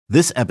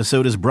This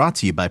episode is brought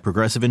to you by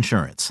Progressive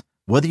Insurance.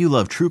 Whether you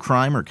love true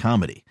crime or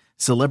comedy,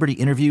 celebrity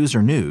interviews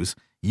or news,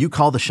 you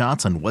call the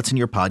shots on what's in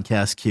your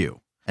podcast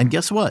queue. And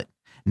guess what?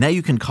 Now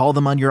you can call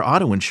them on your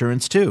auto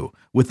insurance too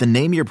with the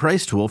Name Your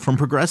Price tool from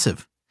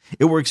Progressive.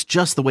 It works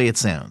just the way it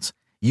sounds.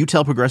 You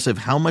tell Progressive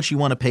how much you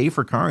want to pay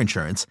for car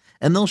insurance,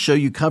 and they'll show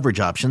you coverage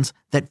options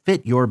that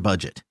fit your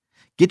budget.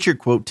 Get your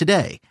quote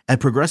today at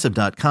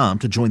Progressive.com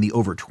to join the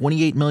over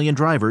 28 million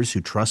drivers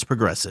who trust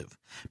Progressive.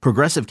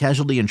 Progressive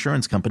Casualty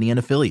Insurance Company and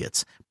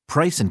Affiliates.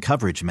 Price and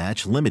coverage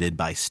match limited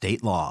by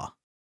state law.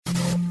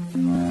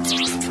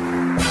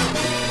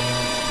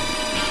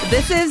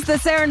 This is the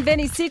Sarah and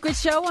Vinny Secret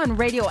Show on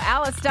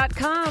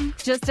RadioAlice.com.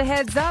 Just a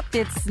heads up,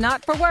 it's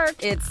not for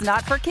work, it's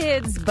not for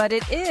kids, but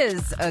it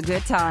is a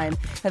good time.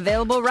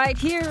 Available right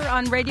here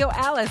on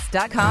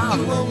RadioAlice.com.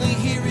 You only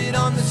hear it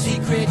on the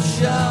Secret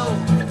Show.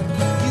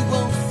 You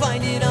won't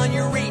find it on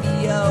your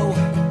radio.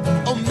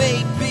 Or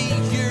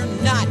maybe you're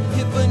not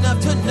hip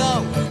enough to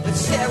know that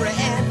Sarah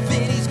and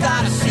Vinny's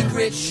got a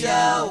secret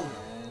show.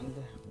 And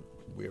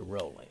we're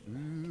rolling.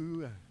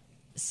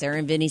 Sarah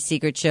and Vinny's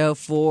Secret Show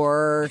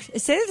for,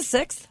 is it the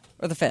 6th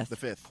or the 5th? The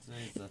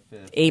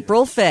 5th.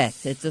 April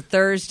 5th. It's a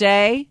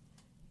Thursday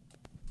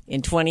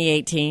in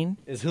 2018.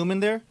 Is Hooman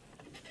there?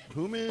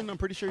 Hooman, I'm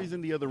pretty sure he's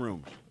in the other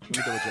room. Let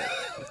me double check.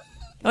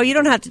 Oh, you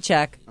don't have to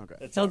check.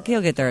 Okay.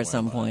 He'll get there at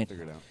some point.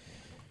 Figure it out.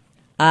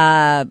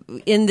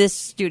 In this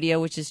studio,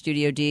 which is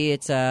Studio D,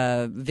 it's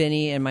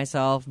Vinny and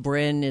myself.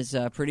 Bryn is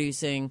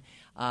producing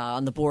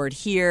on the board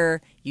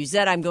here.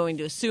 Yuzette, I'm going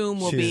to assume,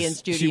 will be in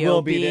Studio She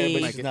will be B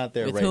there, but she's not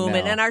there with right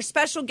Hooman. now. And our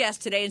special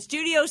guest today in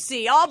Studio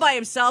C, all by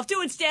himself,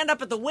 doing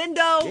stand-up at the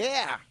window.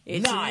 Yeah.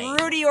 It's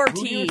Nice. Rudy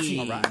Ortiz.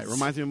 All right.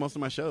 Reminds me of most of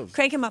my shows.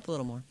 Crank him up a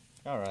little more.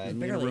 All right.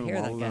 Me in a barely room hear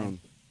all that guy. alone.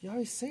 You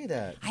always say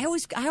that. I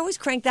always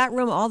crank that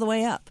room all the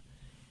way up.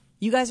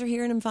 You guys are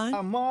hearing him fine?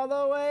 I'm all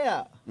the way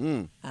up. All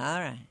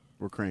right.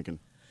 We're cranking.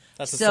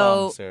 That's a So-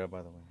 song, Sarah,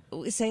 by the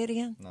way. Say it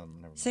again. No, never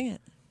mind. Sing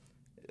it.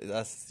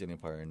 That's the only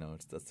part I know.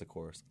 That's the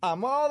chorus.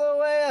 I'm all the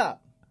way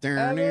up.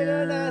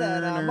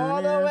 I'm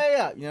all the way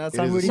up. You know that It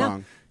song, is a Rudy?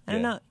 song. I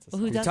don't know.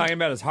 Who You does talking it?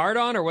 about his heart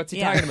on, or what's he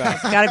Yeah. talking about?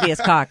 It's got to be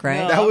his cock,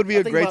 right? That would be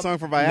I'm a thinking great about song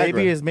for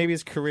Viagra. Maybe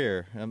his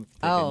career. I'm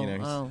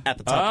thinking, Oh. he's at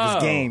the top of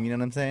his Oh. game. You know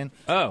what I'm saying?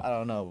 Oh. I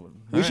don't know.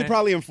 We should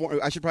probably inform.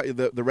 I should probably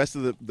the rest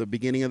of the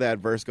beginning of that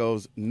verse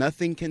goes,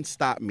 "Nothing can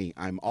stop me.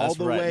 I'm all That's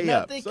the right. way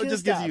up." Nothing So it can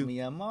just gives stop you me.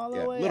 I'm all the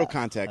yeah, way little up.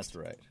 context.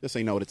 That's right. Just so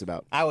you know what it's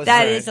about. I was That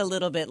right. is a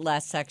little bit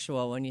less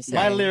sexual when you say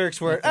My it.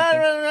 lyrics were,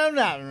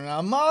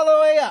 I'm all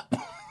the way up.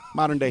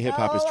 Modern day hip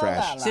hop is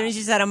trash. As soon as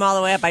you said I'm all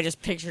the way up, I just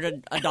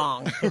pictured a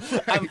dong.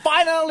 I'm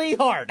finally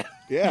hard.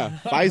 Yeah,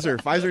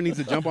 Pfizer needs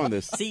to jump on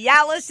this.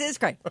 Cialis is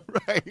great.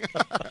 Right.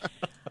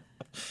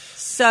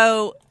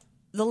 So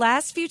the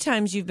last few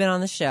times you've been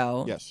on the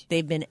show, Yes.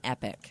 they've been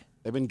epic.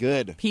 They've been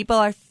good. People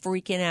are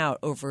freaking out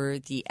over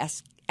the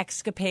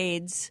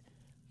escapades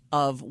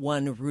of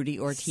one Rudy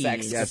Ortiz.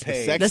 Yes,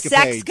 Sexcapades. The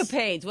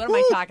sexcapades. What am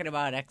I talking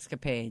about?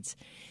 Escapades.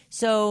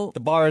 So The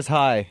bar is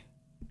high.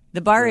 the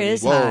bar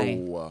is Whoa.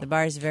 high. The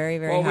bar is very,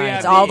 very Well, we high. have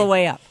It's all the- the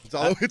way up.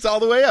 It's all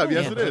the way up.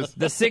 Yes, it is.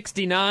 The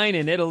 69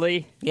 in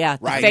Italy. Yeah,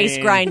 the Right. face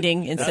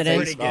grinding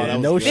incident. Oh, that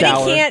was No good.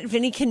 shower.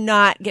 Vinny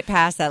cannot get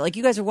past that. Like,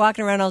 you guys are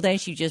walking around all day,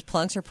 she just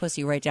plunks her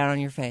pussy right down on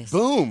your face.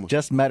 Boom.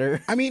 Just met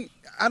her. I mean,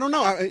 I don't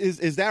know.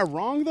 Is that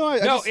wrong though?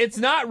 No, it's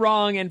not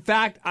wrong. In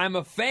fact, I'm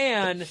a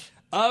fan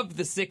of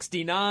the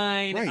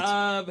 69. Right.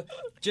 Of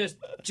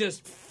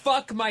just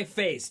fuck my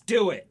face,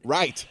 do it.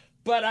 right.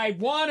 But I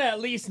want to at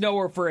least know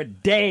her for a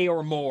day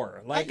or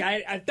more. Like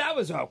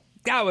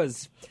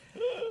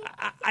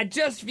I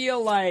just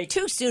feel like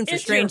Too soon for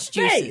it's strange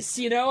your juices. face,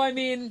 you know. I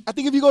mean, I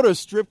think if you go to a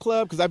strip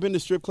club, because I've been to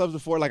strip clubs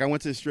before. Like I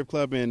went to a strip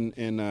club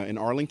in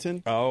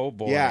Arlington. oh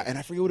boy, Yeah, and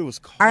I forget what it was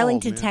called.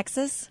 Arlington, man.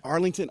 Texas?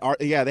 Arlington,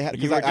 yeah, they had.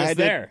 You Because were I just had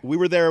there. We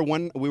were there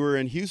We were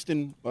in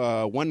Houston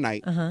one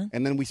night,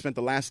 and then we spent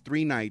the last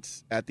 3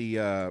 nights at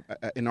the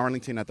in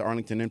Arlington at the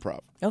Arlington Improv.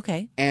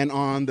 Okay. And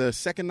on the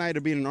second night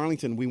of being in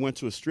Arlington, we went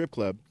to a strip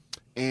club.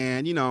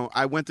 And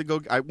I went to the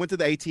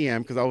ATM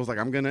because I was like,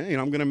 I'm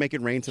gonna make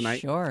it rain tonight.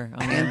 Sure.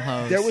 On And them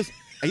hoes. there was,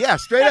 yeah,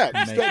 straight up.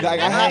 Like,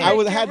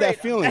 I had that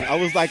feeling. I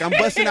was like, I'm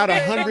busting out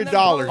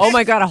 $100. Oh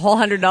my God, a whole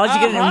 $100? You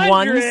get it in ones?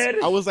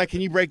 100? I was like,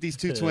 can you break these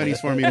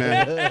 220s for me,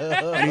 man?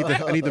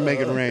 I need to make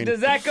it rain. Does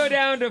that go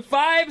down to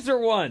 5s or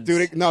 1s?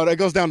 Dude, no, that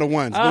goes down to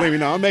 1s. Believe me,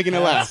 no, I'm making it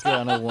last.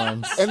 Down to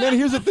once. And then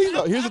here's the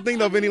thing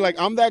though, Vinny. Like,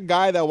 I'm that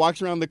guy that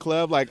walks around the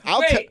club. Like,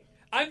 Wait,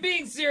 I'm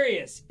being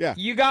serious. Yeah.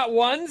 You got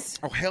 1s?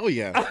 Oh hell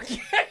yeah, Okay.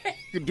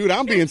 dude!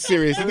 I'm being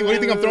serious. What do you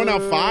think I'm throwing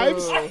out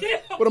 5s?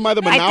 What am I,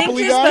 the I think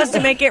Monopoly you're guy? supposed to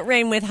make it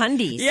rain with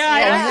hundies. Oh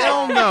Yeah.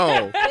 hell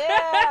no!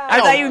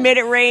 I thought you made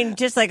it rain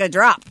just like a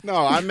drop. No,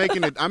 I'm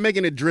making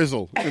it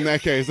drizzle in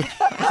that case.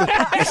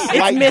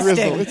 It's misting.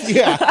 drizzle.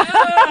 Yeah.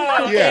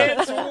 Oh,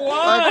 Yeah. It's that.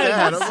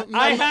 1s.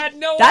 I had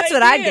no That's idea.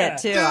 what I'd get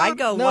too. I'd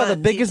go No, ones. the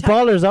biggest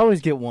ballers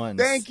always get ones.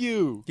 Thank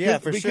you. Yeah,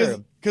 for sure.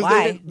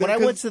 Why? When I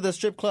went to the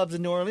strip clubs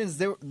in New Orleans,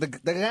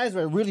 the guys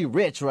were really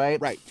rich, right?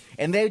 Right.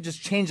 And they would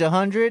just change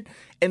 100,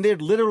 and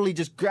they'd literally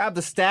just grab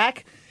the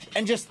stack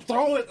and just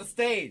throw it at the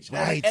stage.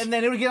 Right. And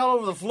then it would get all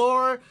over the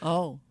floor.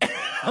 Oh.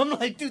 I'm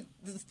like, dude,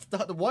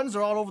 the ones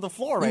are all over the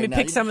floor Let right me now.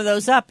 pick some of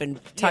those up and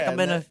tuck Yeah, them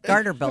in a that-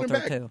 garter Put belt it or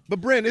back. two. But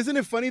Brent, isn't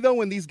it funny though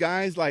when these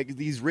guys like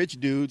these rich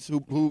dudes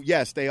who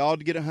yes, they all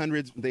get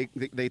hundreds. They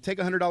take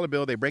 $100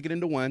 bill, they break it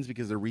into ones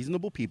because they're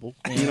reasonable people.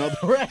 You know,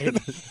 Right.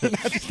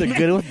 They're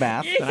good with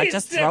math. Not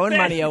just throwing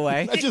money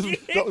away. Not just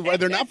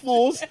they're not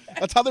fools.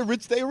 That's how the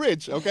rich stay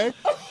rich. Okay,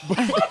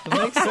 It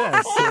makes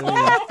sense.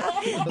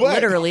 but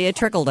Literally a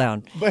trickle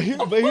down. but here's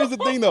the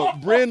thing though.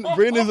 Bryn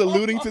is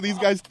alluding to these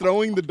guys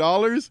throwing the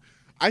dollars.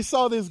 I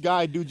saw this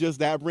guy do just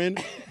that, Bryn,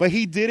 but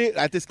he did it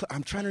at this.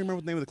 I'm trying to remember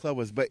what the name of the club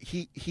was, but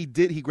he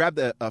grabbed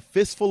a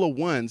fistful of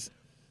ones.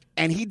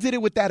 And he did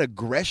it with that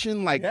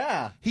aggression, like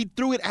he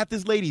threw it at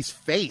this lady's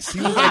face. He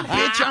was like,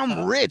 "Bitch,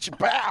 I'm rich,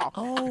 bow."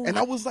 Oh. And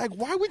I was like,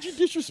 "Why would you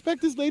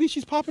disrespect this lady?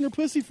 She's popping her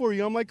pussy for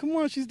you." I'm like, "Come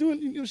on, she's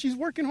doing, she's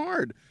working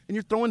hard, and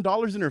you're throwing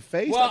dollars in her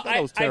face." Well, I thought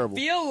that was terrible. I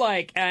feel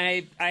like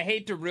I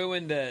hate to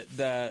ruin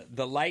the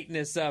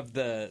lightness of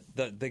the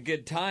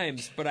good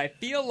times, but I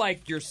feel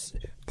like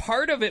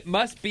part of it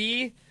must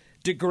be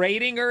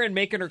degrading her and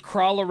making her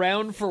crawl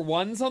around for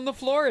ones on the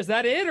floor. Is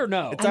that it or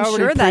no? It's I'm already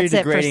sure pretty that's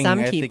it for degrading, some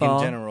I think, people.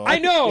 in general. I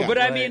know, Yeah, but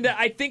I right. mean,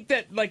 I think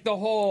that like the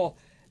whole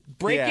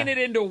breaking Yeah. it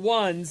into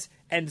ones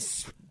and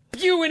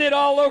spewing it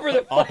all over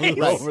the place.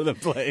 All over the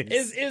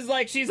place. Is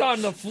like she's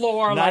on the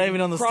floor, Not like even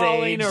on the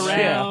crawling stage.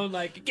 around,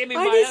 like give me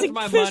I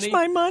my fish money.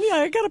 my money.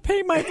 I gotta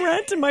pay my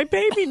rent, and my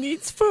baby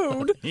needs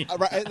food.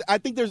 Right, I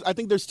think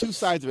there's two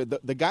sides of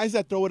it. The guys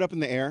that throw it up in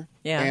the air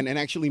and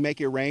actually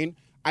make it rain.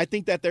 I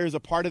think that there's a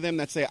part of them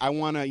that say I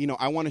want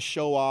to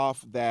show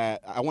off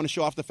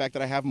the fact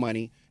that I have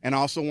money, and I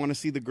also want to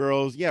see the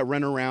girls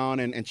run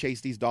around and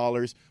chase these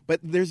dollars. But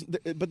there's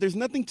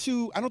nothing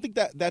to, I don't think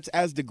that's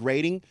as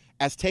degrading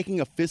as taking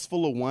a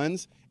fistful of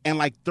ones and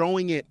like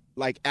throwing it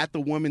like at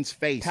the woman's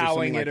face or something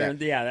Powing like it or-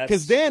 that. yeah,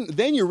 that's- Because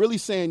then you're really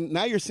saying,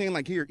 now you're saying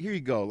like here you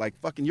go, like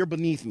fucking you're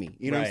beneath me.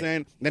 You know what I'm Right.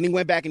 saying? Then he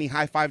went back and he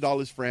high-fived all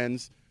his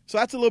friends. So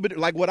that's a little bit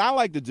like what I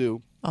like to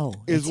do. Oh,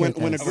 Is let's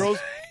when hear a this. girl's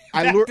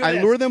I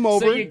lure them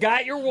over. So you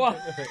got your one.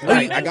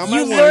 Right, I got my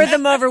You one. lure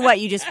them over what?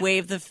 You just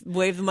wave the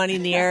money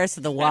in the air so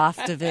the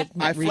waft of it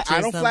I reaches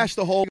don't them? flash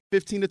the whole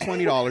 $15 to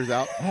 $20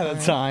 out. At a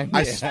time.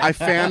 I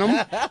fan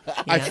them.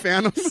 I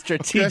fan them.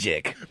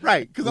 Strategic.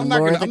 Right, because I'm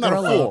Lure not the a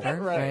girl fool.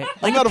 over, right? I'm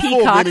Like not a a fool,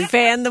 peacock, Vinny.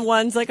 fan the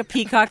ones like a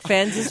peacock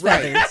fans his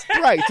feathers.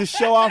 Right, to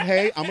show off,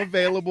 hey, I'm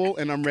available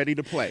and I'm ready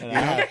to play. You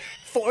know?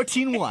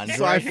 14 ones.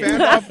 So I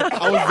fanned off.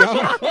 I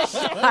was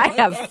I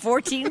have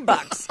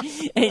 $14.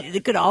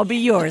 It could all be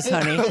yours,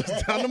 honey.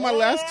 down to my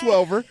last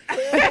 12er.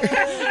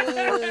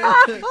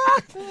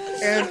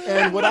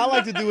 And what I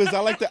like to do is I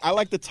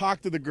like to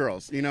talk to the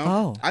girls, you know?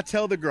 Oh. I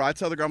tell the girl,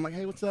 I'm like,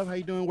 hey, what's up? How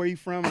you doing? Where you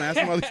from? And I ask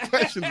them all these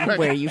questions. Right?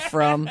 Where are you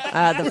from?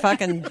 The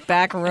fucking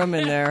back room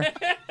in there.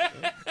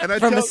 And I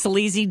From a tell,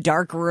 sleazy,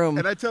 dark room.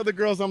 And I tell the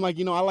girls, I'm like,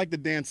 I like to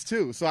dance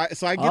too. So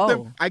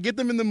I get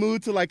them in the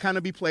mood to like kind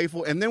of be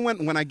playful. And then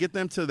when I get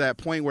them to that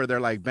point where they're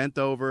like bent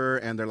over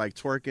and they're like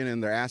twerking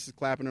and their ass is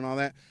clapping and all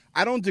that,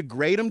 I don't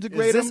degrade them.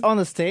 Is this on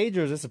the stage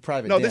or is this a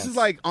private No, dance? this is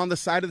like on the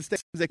side of the stage.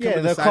 They come Yeah,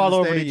 to the they'll side crawl of the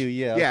over to stage. you,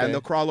 yeah, Yeah, okay. and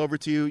they'll crawl over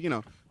to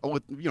you,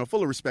 with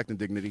full of respect and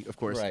dignity, of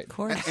course. Right. Of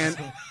course. And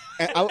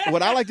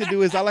what I like to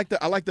do is I like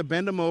to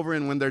bend them over,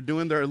 and when they're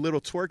doing their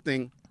little twerk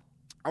thing,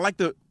 I like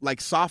to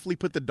like softly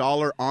put the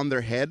dollar on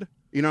their head.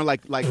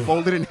 Like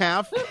fold it in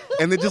half,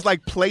 and then just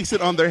like place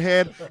it on their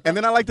head, and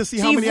then I like to see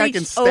So how you many I reach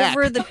can stack.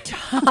 over the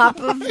top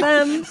of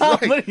them.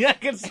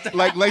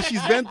 Like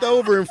she's bent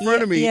over in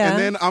front of me, Yeah.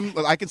 and then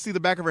I can see the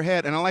back of her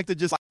head, and I like to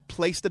just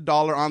place the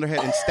dollar on her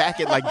head and stack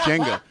it like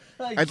Jenga.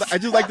 I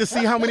just like to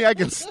see how many I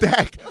can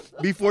stack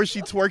before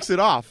she twerks it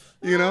off,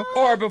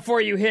 Or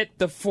before you hit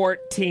the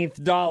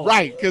 14th dollar.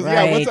 Right, because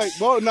Right.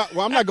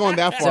 I'm not going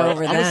that far.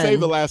 over I'm gonna then. save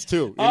the last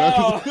two,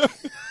 because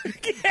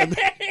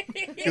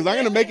I'm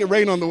gonna make it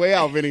rain on the way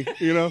out, Vinny.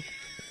 You know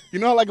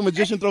how like a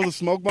magician throws a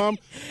smoke bomb?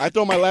 I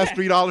throw my last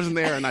 $3 in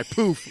the air and I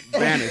poof,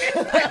 vanish.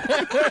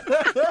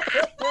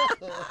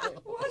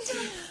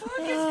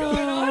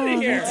 Going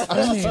on here.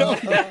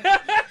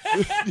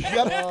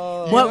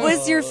 What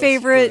was your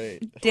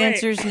favorite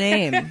dancer's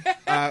name?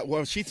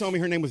 Well, she told me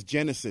her name was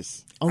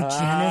Genesis. Oh,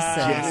 Genesis.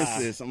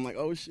 Genesis. I'm like,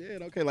 oh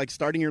shit, okay, like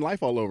starting your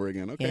life all over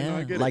again. Okay, no, I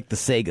Yeah. get Like the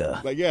Sega.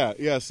 it. Like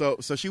yeah. So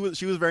she was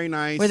very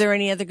nice. Were there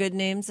any other good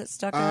names that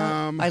stuck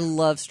out? I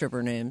love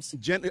stripper names.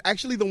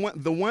 Actually, the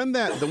one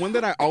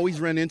that I always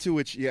run into,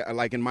 which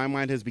like in my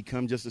mind has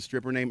become just a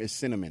stripper name, is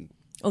Cinnamon.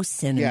 Oh,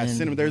 Cinnamon. Yeah,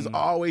 Cinnamon. There's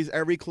always,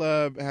 every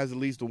club has at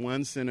least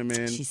one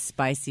Cinnamon. She's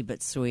spicy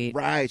but sweet.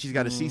 Right, she's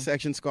got a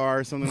C-section scar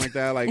or something like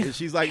that. Like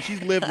she's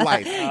lived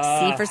life.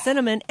 C for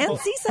cinnamon and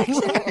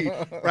C-section.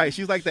 Right,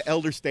 she's like the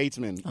elder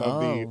statesman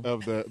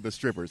of the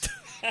strippers.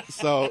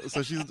 So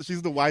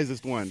she's the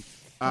wisest one.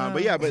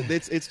 But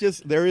it's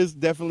just, there is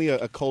definitely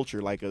a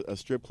culture, like a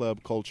strip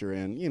club culture,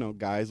 and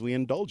guys, we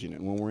indulge in it.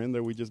 When we're in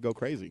there, we just go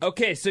crazy.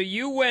 Okay, so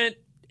you went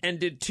and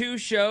did 2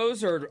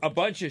 shows or a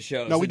bunch of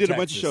shows? No, we in did a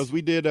bunch of Texas? shows.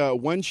 We did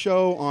one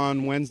show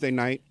on Wednesday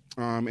night.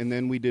 And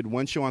then we did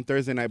one show on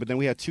Thursday night, but then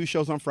we had 2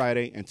 shows on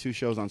Friday and 2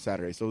 shows on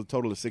Saturday. So a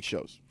total of 6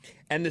 shows.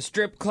 And the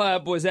strip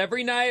club was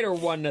every night or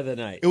one of the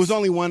nights? It was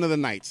only one of the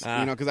nights,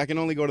 because I can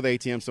only go to the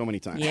ATM so many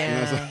times.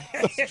 Yeah,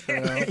 that's true.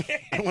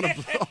 I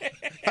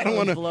don't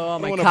want to blow all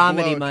my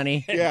comedy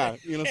money. Yeah,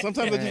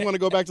 sometimes I just want to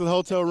go back to the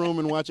hotel room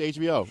and watch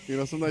HBO.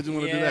 Sometimes I just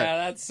want to do that. Yeah,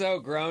 that's so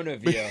grown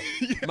of you.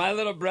 My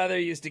little brother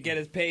used to get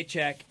his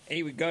paycheck.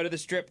 He would go to the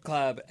strip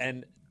club,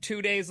 and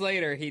 2 days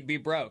later, he'd be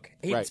broke.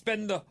 He'd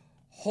spend the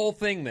whole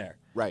thing there.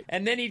 Right.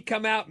 And then he'd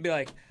come out and be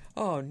like,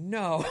 oh,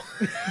 no.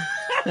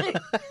 I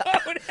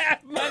don't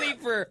have money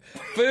for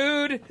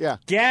food,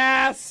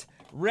 gas,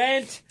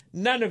 rent,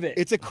 none of it.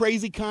 It's a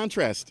crazy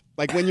contrast.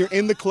 Like when you're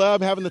in the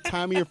club having the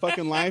time of your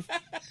fucking life,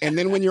 and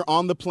then when you're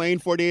on the plane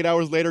 48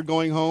 hours later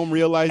going home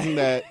realizing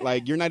that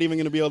like you're not even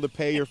going to be able to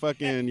pay your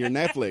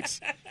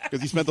Netflix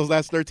because you spent those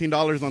last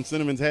 $13 on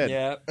Cinnamon's head.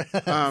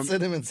 Yeah.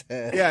 Cinnamon's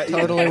head. Yeah,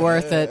 Totally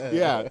worth it.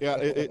 Yeah.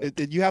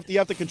 You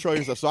have to control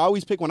yourself. So I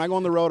always pick, when I go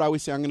on the road, I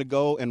always say I'm going to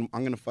go and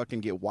I'm going to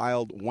fucking get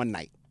wild one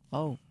night.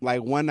 Oh,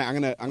 like one night,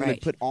 I'm gonna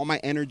put all my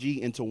energy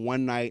into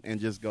one night and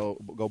just go,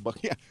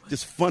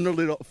 just funnel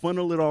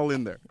it all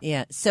in there.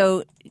 Yeah.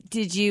 So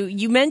did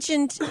you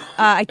mentioned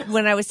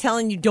when I was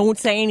telling you don't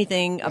say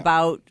anything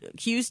about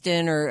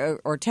Houston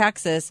or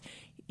Texas,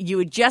 you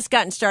had just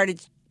gotten started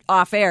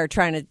off air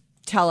trying to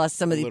tell us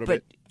some of these,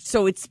 but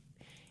so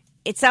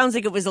it sounds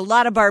like it was a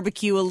lot of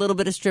barbecue, a little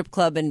bit of strip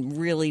club, and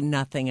really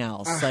nothing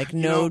else. Like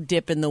no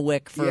dip in the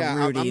wick for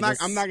Rudy.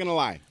 I'm not gonna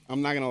lie. I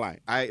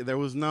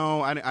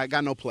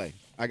got no play.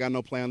 I got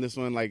no play on this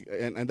one. Like,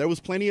 and there was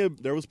plenty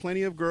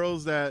of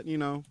girls that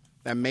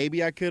that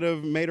maybe I could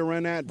have made a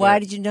run at. Why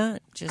did you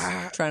not? Just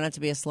try not to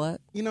be a slut?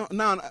 No.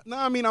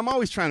 I mean, I'm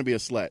always trying to be a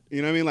slut.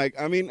 You know what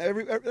I mean?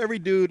 Like, every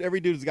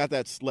dude's got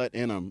that slut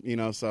in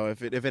him. So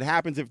if it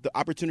happens, if the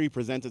opportunity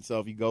presents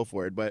itself, you go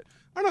for it. But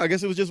I don't know. I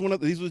guess it was just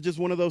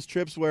one of those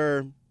trips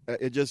where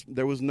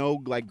there was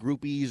no like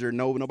groupies or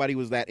nobody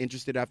was that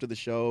interested after the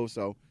show.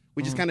 So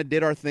we just kind of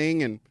did our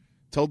thing and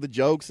told the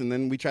jokes, and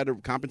then we tried to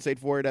compensate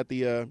for it at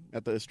the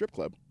strip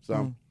club.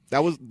 So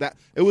that was that.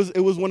 It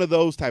was one of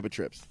those type of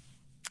trips.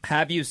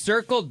 Have you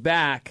circled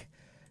back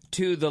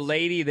to the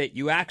lady that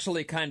you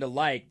actually kind of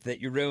liked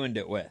that you ruined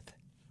it with?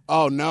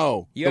 Oh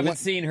no, you haven't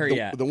seen her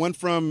yet. The one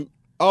from.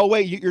 Oh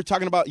wait, you're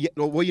talking about.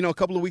 Well, a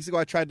couple of weeks ago,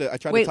 I tried to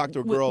talk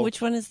to a girl.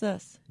 Which one is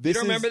this? You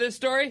don't remember this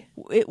story?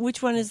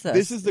 Which one is this?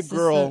 This is the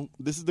girl.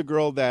 This is the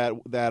girl that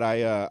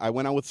I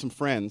went out with some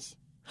friends.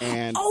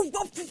 And how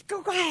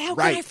can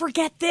I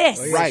forget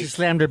this? Oh, yeah, she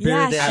slammed her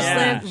beer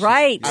down.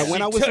 Right. I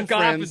went out with some friends. Took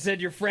off and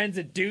said, "Your friend's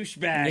a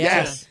douchebag."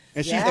 Yes.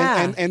 And she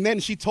and then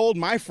she told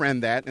my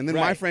friend that, and then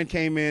my friend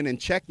came in and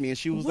checked me, and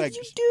she was like,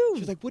 "What did you do?" She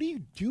was like, "What are you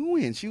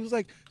doing?" She was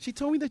like, "She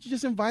told me that you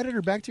just invited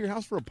her back to your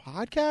house for a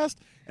podcast,"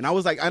 and I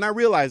was like, and I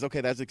realized,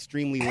 okay, that's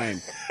extremely lame.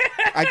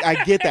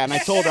 I get that, and I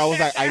told her, I was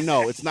like, I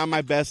know it's not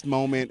my best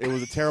moment. It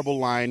was a terrible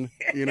line.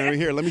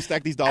 Here, let me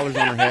stack these dollars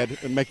on her head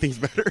and make things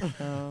better.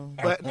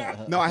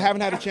 But no, I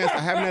haven't had a chance. I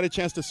haven't had a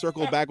chance to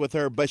circle back with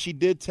her, but she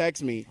did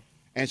text me,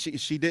 and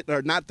she did,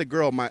 or not the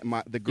girl,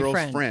 the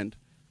girl's friend.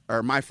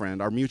 Or my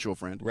friend, our mutual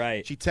friend.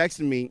 Right. She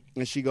texted me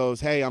and she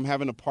goes, "Hey, I'm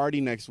having a party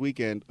next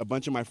weekend. A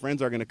bunch of my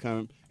friends are going to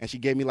come." And she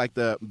gave me like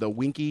the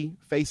winky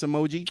face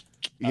emoji.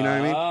 You know what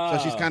I mean?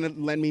 So she's kind of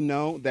letting me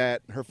know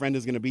that her friend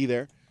is going to be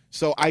there.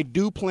 So I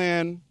do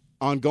plan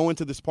on going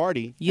to this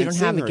party. You don't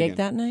have a gig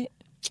that night?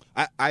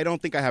 I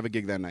don't think I have a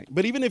gig that night.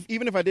 But even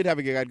if I did have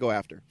a gig, I'd go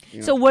after.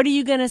 So what are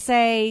you going to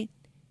say?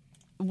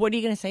 What are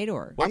you going to say to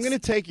her? I'm going to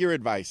take your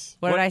advice.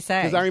 What did I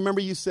say? Because I remember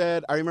you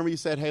said,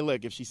 "Hey,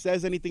 look, if she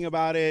says anything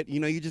about it,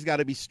 you just got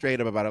to be straight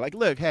up about it. Like,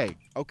 look, hey,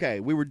 okay,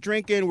 we were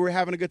drinking, we were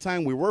having a good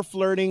time, we were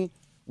flirting,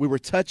 we were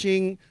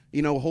touching,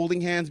 holding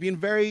hands, being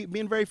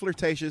very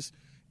flirtatious.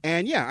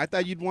 And yeah, I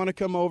thought you'd want to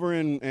come over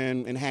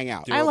and hang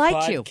out. I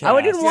liked you.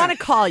 I didn't want to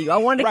call you. I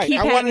wanted to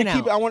keep hanging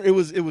out.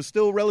 It was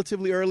still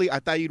relatively early. I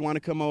thought you'd want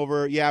to come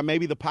over. Yeah,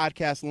 maybe the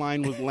podcast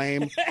line was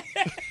lame."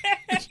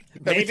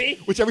 Maybe.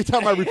 Which every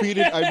time I repeat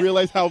it, I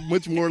realize how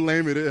much more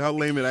lame it is. How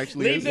lame it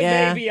actually is. Leave the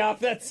maybe off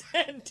that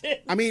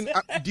sentence. I mean,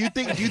 do you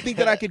think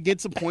that I could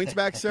get some points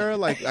back, Sarah?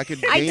 Like I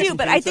could. I do,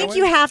 but I think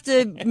you have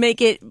to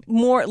make it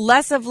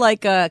less of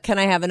like a "can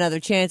I have another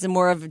chance" and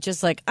more of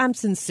just like "I'm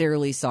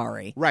sincerely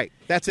sorry." Right.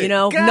 That's it.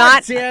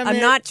 God damn it. I'm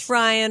not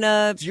trying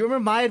to. Do you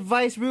remember my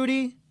advice,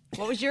 Rudy?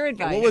 What was your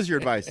advice? What was your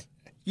advice?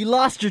 You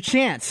lost your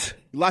chance.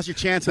 You lost your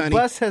chance, honey. The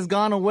bus has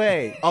gone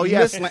away. Oh,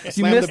 yeah.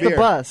 You missed the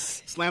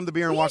bus. Slam the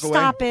beer and walk away.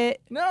 Stop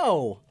it.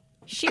 No.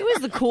 She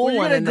was the cool Well,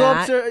 one you're in gonna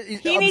that. go up to,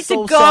 He I'm needs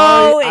so to go.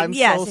 Sorry. I'm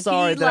yes, so if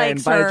sorry he that I likes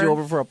invited her. you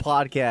over for a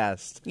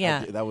podcast.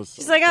 Yeah. That was.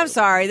 She's like, "I'm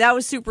sorry. That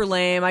was super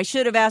lame. I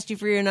should have asked you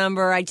for your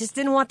number. I just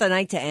didn't want the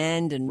night to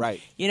end. And,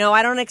 right.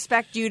 I don't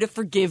expect you to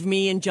forgive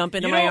me and jump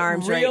into my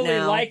arms right now." You don't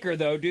really like her,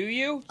 though, do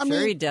you? I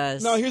mean, he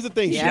does. No, here's the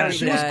thing. Yeah,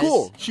 she was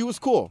cool. She was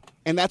cool.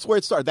 And that's where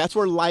it started. That's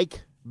where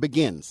like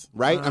begins,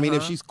 right? I mean,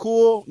 if she's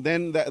cool,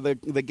 then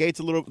the gate's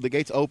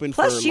open.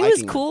 Plus, for she was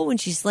liking her. cool when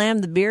she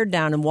slammed the beard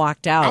down and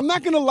walked out. I'm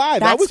not gonna lie,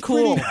 that That's was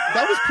cool.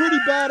 That was pretty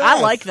badass. I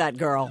like that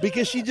girl.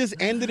 because she just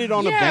ended it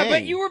on a Yeah, bang.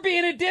 but you were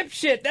being a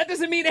dipshit. That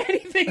doesn't mean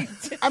anything.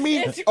 I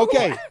mean,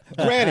 okay,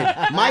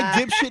 granted, my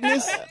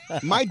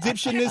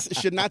dipshitness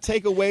should not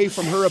take away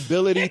from her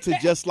ability to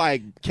just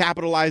like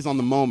capitalize on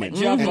the moment.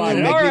 Jump and on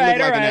it. make All me right,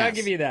 look like an I'll ass.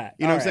 give you that.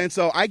 You know All what I'm saying?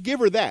 So I give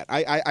her that.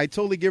 I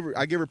totally give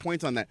her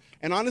points on that.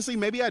 And honestly,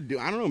 maybe I do.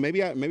 I don't know.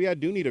 Maybe I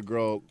do need a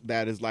girl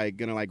that is like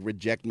gonna like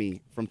reject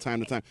me from time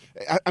to time.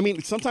 I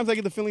mean, sometimes I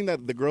get the feeling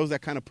that the girls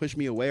that kind of push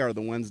me away are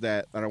the ones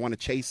that I want to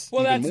chase.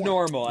 Well, even that's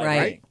more. normal, I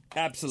Right. think.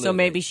 Absolutely. So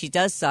maybe she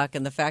does suck,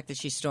 and the fact that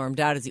she stormed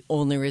out is the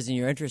only reason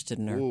you're interested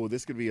in her. Ooh,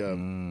 this could be a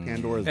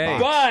Pandora's Hey.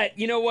 box. But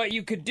you know what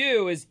you could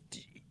do is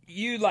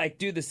you like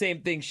do the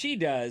same thing she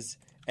does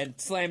and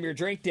slam your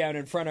drink down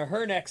in front of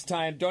her next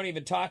time. Don't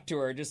even talk to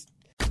her. Just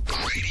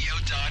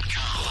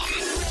Radio.com.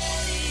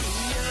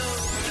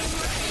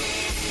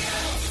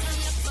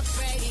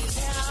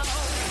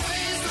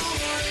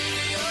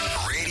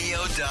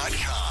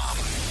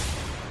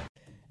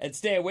 and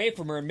stay away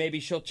from her, and maybe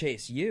she'll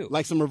chase you.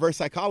 Like some reverse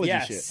psychology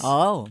Yes. shit.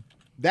 Oh.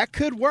 That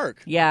could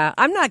work. Yeah,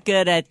 I'm not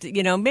good at,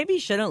 maybe you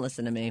shouldn't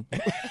listen to me.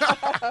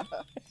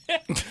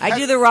 I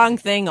do the wrong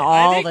thing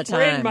all I the think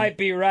Bryn time. might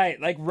be right.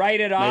 Like,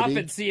 write it off Maybe.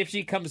 and see if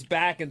she comes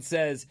back and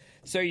says,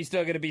 "So are you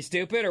still going to be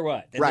stupid or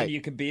what?" And Right. then you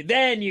can be.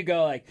 Then you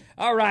go like,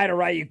 "All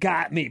right, you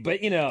got me."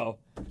 But So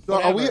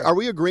whatever. are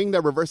we agreeing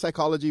that reverse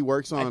psychology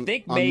works I on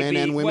think on maybe. men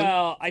and women?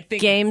 Well, I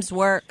think Games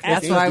work.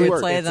 That's Games why do we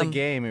work. play It's them. a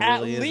game. It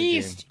at really is a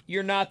least game.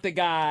 you're not the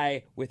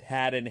guy with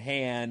hat in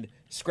hand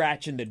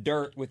scratching the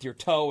dirt with your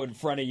toe in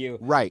front of you.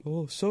 Right.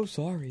 Oh, so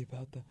sorry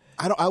about that.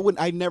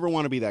 I never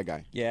want to be that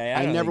guy. Yeah,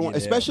 I I don't never think want, you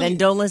do. especially. Then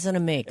don't listen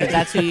to me, because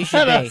that's who you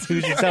should be. That's who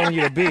she's telling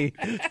you to be.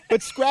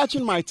 But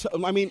scratching my toe,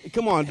 I mean,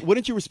 come on.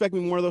 Wouldn't you respect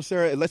me more, though,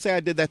 Sarah? Let's say I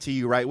did that to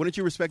you, right? Wouldn't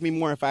you respect me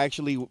more if I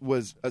actually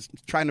was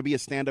trying to be a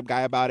stand-up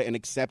guy about it and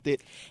accept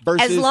it?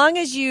 Versus, As long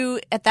as you,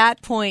 at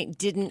that point,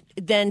 didn't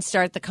then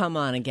start the come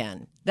on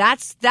again.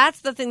 That's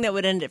the thing that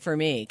would end it for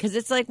me. Because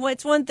it's like, well,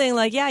 it's one thing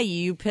like, yeah,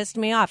 you pissed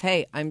me off.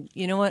 Hey,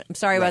 you know what? I'm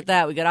sorry Right. about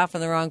that. We got off on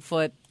the wrong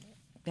foot.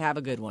 Have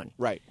a good one.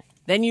 Right.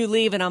 Then you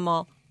leave and I'm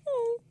all,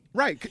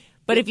 Right.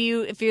 but if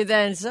you're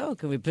then, so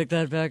can we pick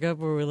that back up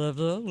where we left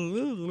off?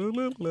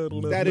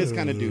 That is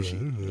kind of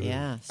douchey.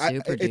 Yeah, I-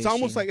 super it's douchey.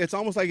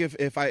 almost like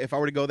if I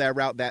were to go that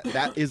route,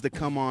 that is the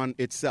come on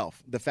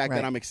itself. The fact Right.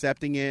 that I'm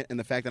accepting it and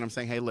the fact that I'm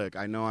saying, hey, look,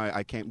 I know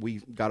I can't.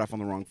 We got off on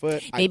the wrong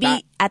foot.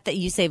 Maybe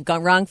you say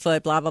gone wrong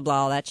foot, blah blah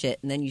blah, all that shit,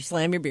 and then you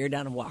slam your beer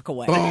down and walk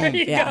away. There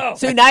you Yeah. go.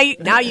 So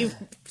now you've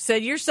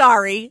said you're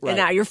sorry, Right. and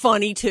now you're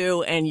funny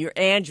too, and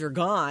you're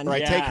gone.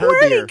 Right. Yeah. Take her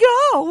Where'd beer. he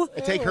go?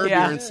 Take her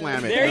Yeah. beer and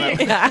slam it. There And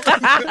you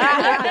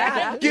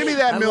I- Give me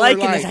that I'm Miller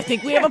liking Lite. this. I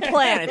think we have a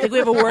plan. I think we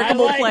have a I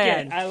workable like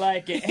plan. it. I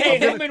like it. Hey,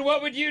 Hillman,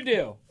 what would you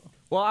do?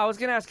 Well, I was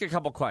going to ask you a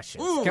couple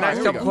questions. Ooh, Can I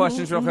ask here a we couple go.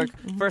 questions real quick?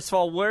 First of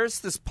all,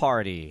 where's this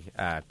party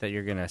at that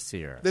you're going to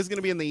see her? This is going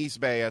to be in the East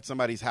Bay at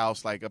somebody's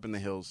house, like up in the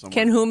hills somewhere.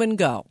 Can Hooman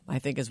go? I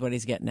think is what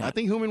he's getting at. I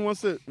think Hooman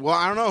wants to. Well,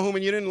 I don't know,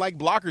 Hooman. You didn't like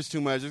blockers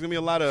too much. There's gonna be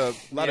a lot of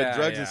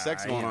drugs and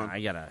sex going on.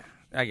 I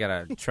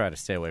gotta try to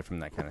stay away from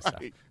that kind of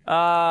stuff.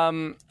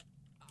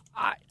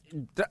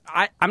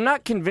 Right. I'm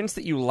not convinced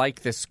that you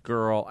like this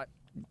girl.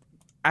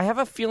 I have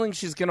a feeling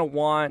she's gonna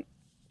want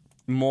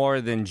more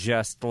than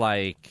just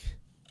like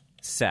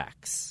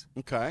sex.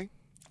 Okay.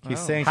 He's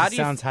saying How she do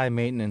you sounds high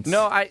maintenance.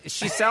 No,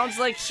 she sounds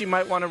like she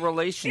might want a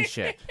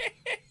relationship.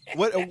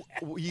 What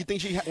you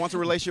think she wants a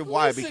relationship?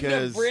 Why? Listen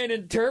Because to Bryn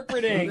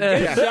interpreting.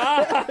 Good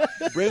job.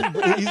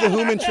 He's a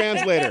Hooman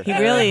translator. He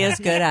really is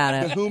good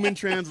at The it. Hooman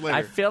translator.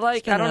 I feel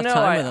like I Spend don't know.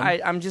 enough time with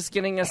him. I'm just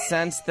getting a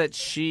sense that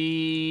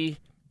she.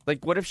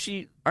 Like, what if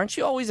she... Aren't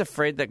you always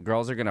afraid that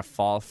girls are going to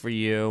fall for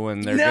you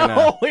and they're No,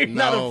 going to... we're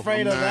not No,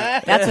 afraid I'm of not.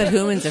 that. That's what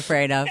Hooman's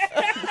afraid of.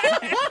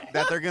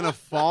 that they're gonna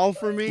fall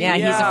for me. Yeah,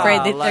 he's Yeah, afraid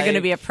that they're like- going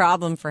to be a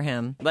problem for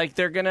him. Like,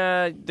 they're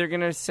gonna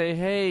say,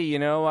 hey,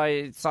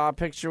 I saw a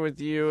picture with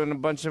you and a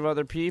bunch of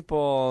other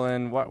people,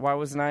 and why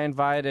wasn't I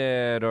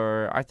invited?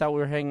 Or I thought we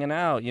were hanging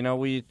out.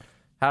 We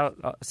had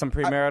some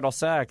premarital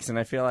sex, and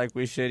I feel like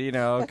we should,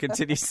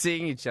 continue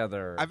seeing each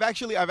other. I've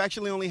actually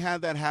only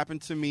had that happen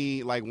to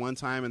me like one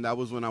time, and that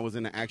was when I was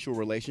in an actual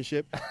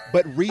relationship.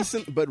 But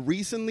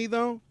recently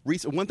though,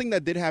 one thing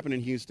that did happen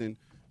in Houston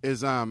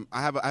is I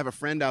have a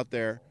friend out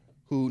there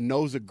who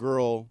knows a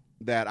girl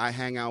that I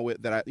hang out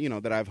with,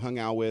 that I've hung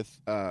out with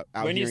out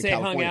When here you in say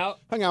hung California. out?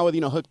 Hung out with,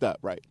 hooked up,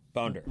 right?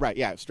 Boned her. Right,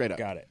 yeah, straight up.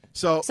 Got it.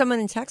 So Someone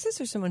in Texas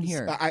or someone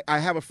here? I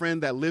have a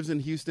friend that lives in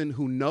Houston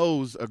who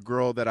knows a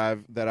girl that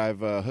I've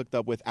hooked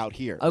up with out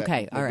here.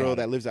 Okay, the all right. girl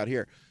that lives out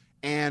here,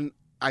 and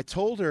I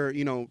told her,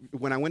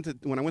 when I went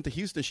to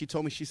Houston, she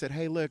told me, she said,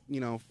 "Hey, look,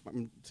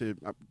 I'm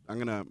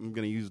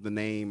gonna use the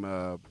name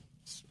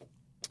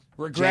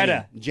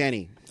Regretta.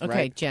 Jenny. Okay,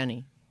 right?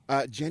 Jenny.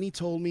 Jenny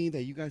told me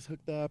that you guys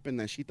hooked up and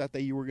that she thought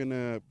that you were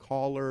gonna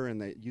call her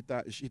and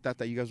that she thought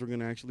that you guys were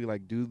gonna actually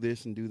like do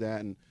this and do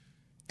that and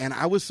And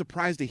I was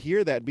surprised to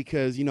hear that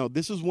because, you know,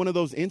 this was one of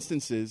those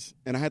instances,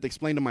 and I had to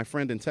explain to my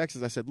friend in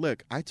Texas. I said,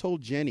 look, I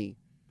told Jenny,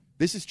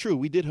 this is true,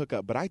 we did hook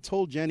up, but I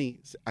told Jenny,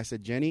 I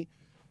said, Jenny,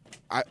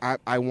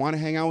 I want to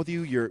hang out with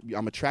you.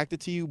 I'm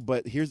attracted to you,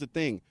 but here's the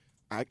thing.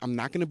 I'm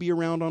not going to be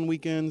around on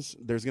weekends.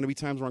 There's going to be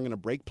times where I'm going to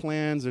break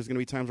plans. There's going to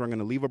be times where I'm going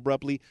to leave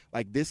abruptly.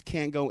 Like, this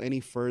can't go any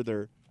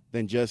further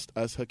than just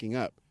us hooking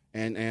up.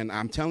 And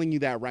I'm telling you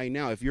that right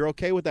now. If you're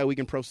okay with that, we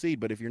can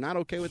proceed. But if you're not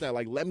okay with that,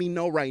 like, let me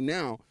know right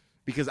now.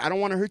 Because I don't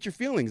want to hurt your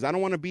feelings. I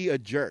don't want to be a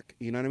jerk.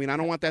 You know what I mean? I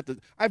don't want that to.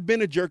 I've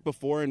been a jerk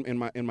before in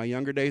my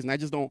younger days, and I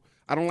just don't.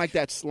 I don't like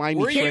that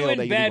slimy trail. Were you in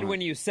in bed when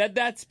you said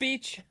that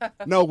speech?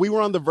 No, we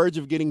were on the verge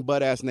of getting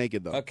butt ass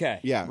naked though. Okay,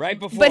 yeah, right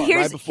before. But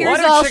here's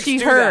all she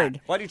heard.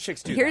 Why do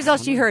chicks do Here's that? all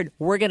she heard.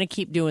 We're gonna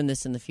keep doing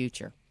this in the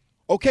future.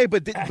 Okay,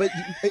 but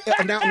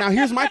now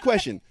here's my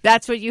question.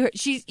 That's what you heard.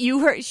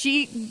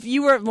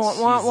 You were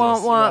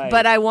want, right.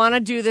 but I want to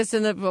do this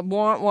in the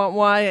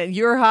want.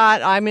 You're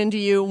hot. I'm into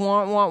you.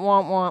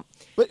 Want.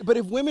 But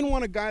if women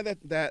want a guy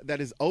that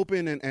is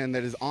open and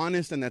that is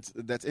honest and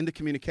that's into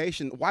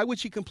communication, why would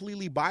she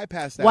completely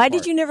bypass that? Why part?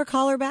 did you never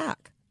call her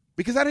back?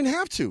 Because I didn't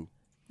have to.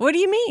 What do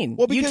you mean?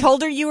 Well, you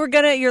told her you were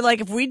gonna. You're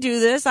like, if we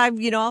do this,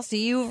 I'll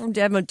see you.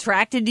 I'm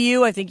attracted to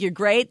you. I think you're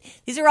great.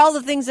 These are all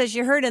the things that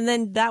you heard, and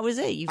then that was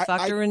it. You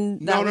fucked her,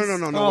 and no.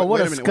 Oh,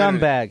 what a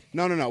scumbag!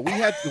 No. We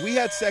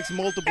had sex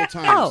multiple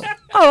times.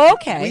 Oh,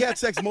 okay. We had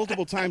sex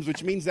multiple times,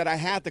 which means that I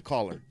had to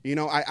call her. You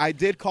know, I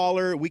did call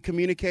her. We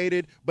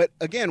communicated, but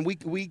again,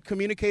 we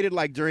communicated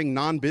like during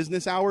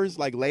non-business hours,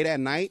 like late at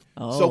night.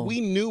 Oh. So we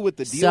knew what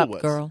the deal Sup,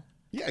 was. Girl?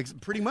 Yeah,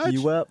 pretty much.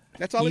 You up?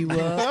 That's all. You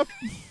up?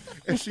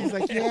 And she's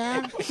like,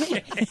 yeah.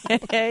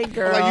 Hey,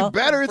 girl. I'm like, you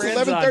better. It's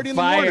 11:30 in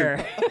the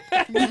morning.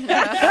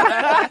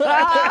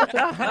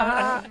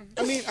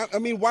 I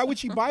mean, why would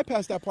she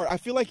bypass that part? I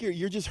feel like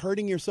you're just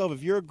hurting yourself.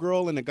 If you're a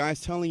girl and the guy's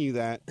telling you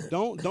that,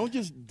 don't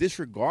just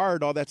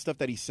disregard all that stuff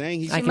that he's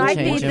saying. I She can might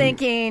change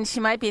him. She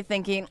might be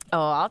thinking, oh,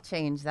 I'll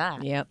change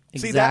that. Yep.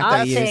 See, Exactly.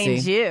 I'll you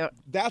change see. you.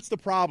 That's the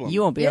problem.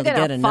 You won't be You're able to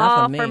gonna get enough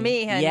fall of me. for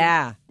me, honey.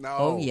 Yeah. No.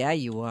 Oh, yeah,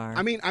 you are.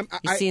 I mean,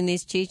 You seen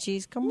these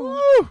chi-chis? Come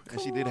on. and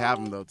she did have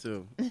them though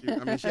too.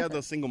 She had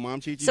those single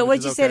mom cheat. So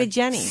what'd you say to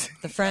Jenny,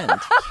 the friend? Wait,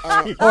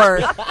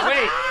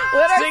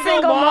 What are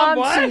single mom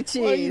what?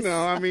 chi-chis? Well, you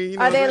know, I mean,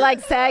 Are they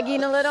like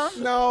sagging a little?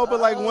 No,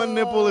 but like one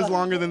nipple is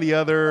longer than the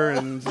other,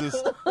 and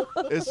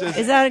it's just.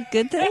 Is that a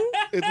good thing?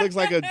 It looks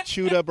like a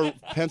chewed up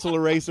pencil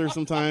eraser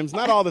sometimes.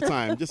 Not all the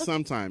time, just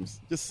sometimes.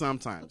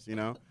 You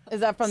know. Is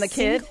that from the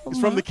kid? It's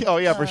from the kid. Oh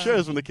yeah, for sure,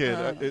 it's from the kid.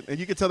 And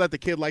you can tell that the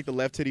kid liked the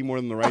left titty more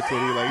than the right titty.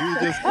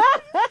 Like you just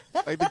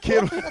like the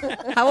kid.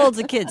 How old's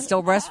the kid?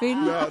 Still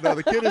breastfeeding? No,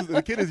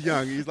 the kid is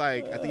young.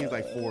 I think he's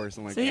like 4 or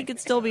something like So that. he could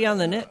still be on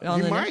the nipple.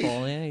 He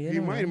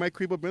Yeah, might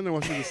creep up in there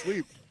while she's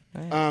asleep.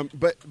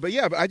 But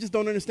I just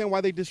don't understand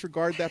why they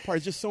disregard that part.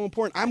 It's just so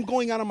important. I'm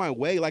going out of my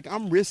way. Like,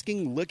 I'm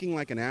risking looking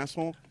like an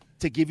asshole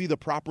to give you the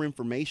proper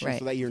information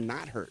so that you're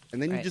not hurt.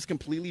 And then you just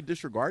completely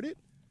disregard it?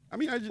 I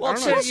mean, I don't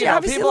know. She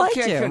obviously people liked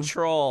can't you.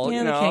 control, Yeah,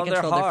 you they know, can't their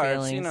control their hearts,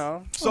 feelings. you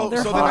know. So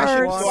their then I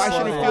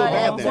shouldn't feel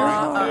bad then,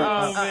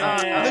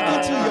 right? Look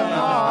into your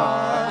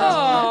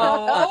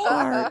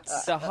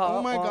Hearts.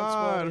 Oh my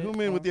God! Who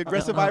man with the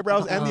aggressive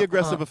eyebrows and the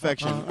aggressive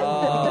affection?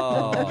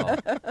 Oh.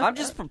 I'm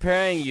just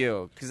preparing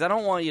you because I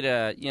don't want you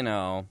to, you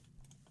know,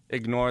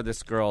 ignore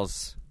this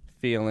girl's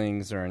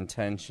feelings or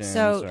intentions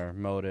or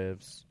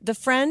motives. The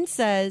friend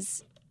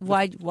says,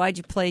 Why'd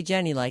you play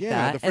Jenny like Yeah,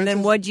 that? the friend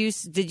And then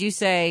says- did you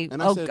say,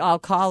 And I said- I'll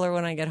call her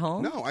when I get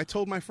home? No, I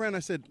told my friend. I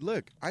said,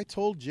 look, I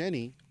told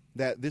Jenny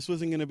that this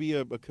wasn't going to be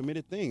a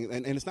committed thing,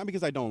 and it's not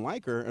because I don't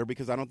like her or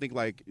because I don't think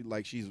like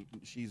she's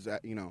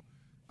you know.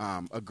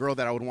 A girl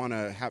that I would want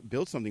to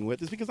build something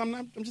with is because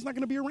I'm just not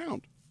going to be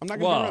around. I'm not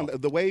going to be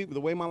around. The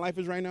way my life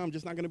is right now, I'm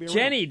just not going to be around.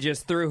 Jenny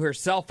just threw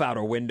herself out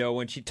a window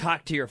when she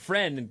talked to your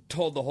friend and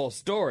told the whole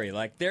story.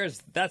 Like,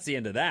 that's the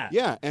end of that.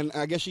 Yeah, and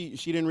I guess she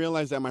didn't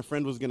realize that my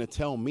friend was going to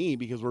tell me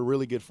because we're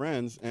really good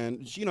friends,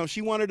 and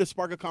she wanted to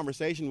spark a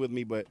conversation with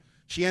me, but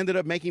she ended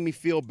up making me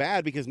feel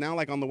bad because now,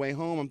 like on the way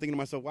home, I'm thinking to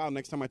myself, wow,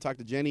 next time I talk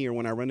to Jenny or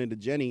when I run into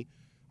Jenny,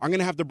 I'm going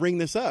to have to bring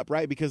this up,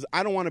 right? Because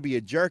I don't want to be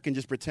a jerk and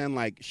just pretend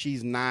like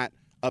she's not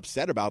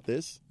upset about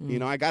this. You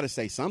know, I got to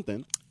say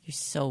something. You're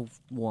so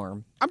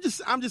warm. I'm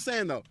just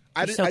saying though.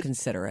 You're so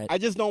considerate. I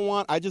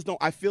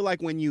feel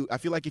like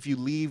if you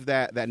leave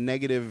that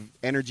negative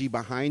energy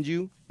behind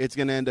you, it's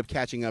going to end up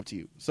catching up to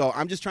you. So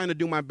I'm just trying to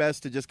do my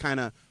best to just kind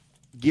of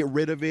get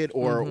rid of it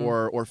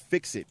or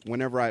fix it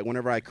whenever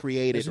I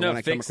create There's it. no when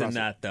I come fixing across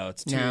that it. though.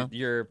 It's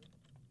too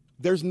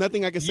There's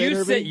nothing I can say to her.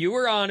 You said Vinny. you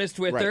were honest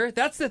with Right. her.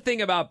 That's the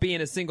thing about being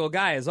a single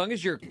guy. As long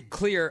as you're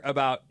clear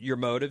about your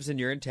motives and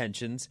your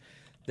intentions,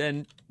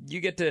 then you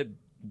get to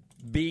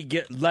be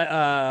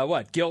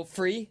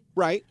guilt-free?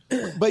 Right.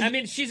 But I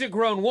mean, she's a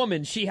grown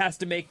woman. She has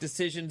to make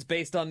decisions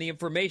based on the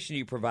information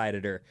you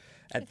provided her.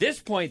 At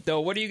this point, though,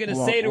 what are you going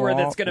to say to her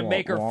that's going to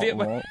make her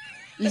feel...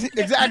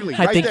 exactly.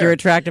 I right think there. you're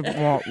attractive.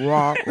 I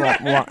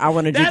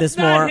want to do That's this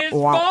not more. his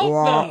fault,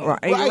 though.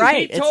 Right.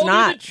 He It's told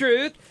not. you the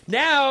truth.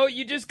 Now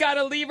you just got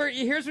to leave her.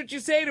 Here's what you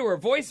say to her.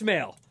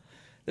 Voicemail.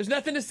 There's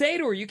nothing to say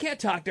to her. You can't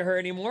talk to her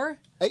anymore.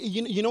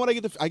 You know what I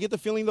get the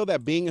feeling though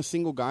that being a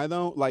single guy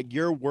though, like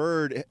your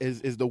word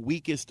is the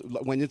weakest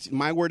when it's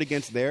my word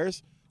against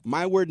theirs.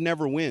 My word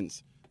never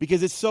wins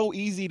because it's so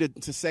easy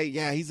to say,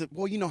 yeah,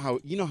 you know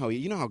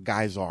how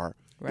guys are.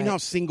 Right. You know how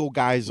single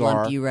guys are.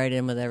 Lump you right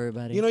in with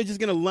everybody. You know, you're just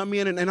going to lump me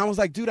in. And I was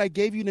like, dude, I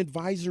gave you an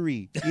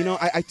advisory. You know,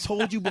 I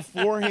told you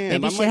beforehand.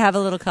 Maybe you should have a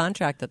little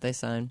contract that they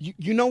sign.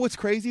 You know what's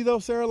crazy, though,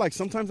 Sarah? Like,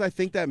 sometimes I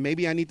think that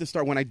maybe I need to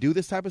start, when I do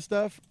this type of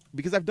stuff,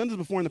 because I've done this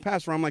before in the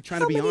past where I'm like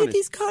trying to be honest. How many of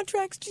these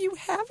contracts do you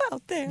have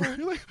out there?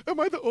 You're like, am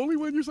I the only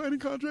one you're signing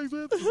contracts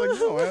with? It's like,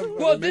 no, I have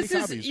well, many this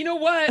copies. is, you know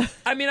what?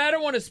 I mean, I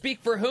don't want to speak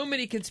for whom, and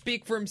he can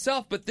speak for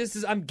himself, but this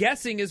is, I'm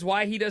guessing, is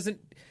why he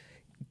doesn't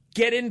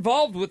get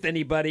involved with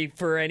anybody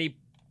for any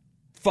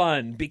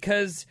fun,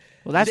 because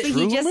that's what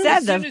he just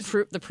said,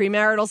 the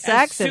premarital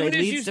sex, and it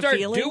leads to feelings. As soon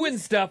as you start doing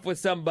stuff with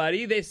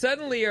somebody, they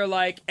suddenly are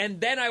like, and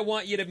then I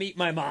want you to meet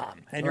my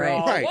mom. And you're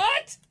all,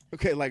 what?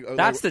 Okay,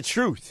 that's the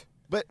truth.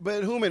 But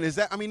Hooman, is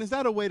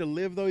that a way to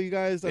live though, you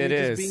guys? I mean,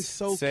 is. Just being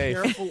so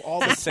safe. Careful all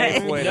the safe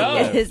time. way to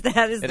live.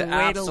 That is the way to live. It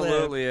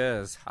absolutely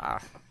is.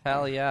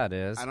 Hell yeah, it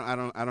is. I don't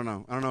know. I don't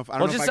know if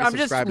I'm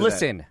just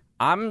listen. That.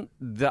 I'm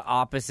the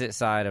opposite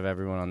side of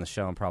everyone on the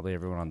show and probably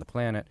everyone on the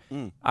planet.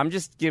 I'm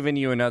just giving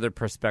you another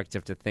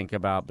perspective to think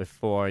about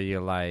before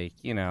you,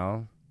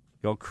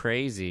 go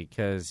crazy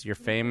because your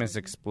fame is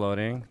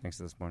exploding. Thanks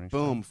to this morning.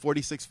 Boom,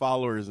 46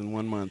 followers in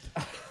 1 month.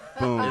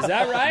 Boom. Is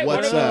that right?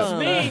 What's One of up?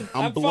 them's me.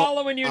 I'm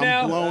following you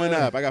now. I'm blowing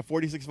up. I got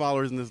 46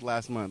 followers in this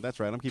last month. That's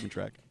right. I'm keeping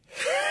track.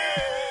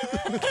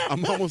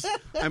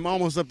 I'm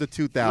almost up to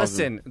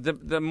 2,000. Listen,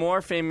 the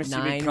more famous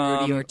you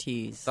become, Rudy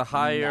Ortiz. the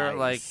higher,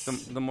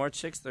 the more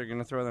chicks they're going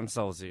to throw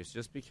themselves at you. So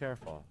just be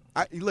careful.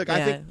 I think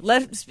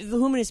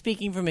Hooman is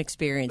speaking from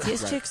experience.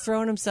 His chicks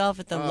throwing himself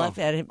at them left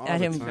at him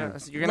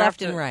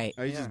left and right.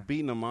 He's just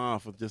beating them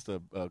off with just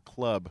a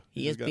club.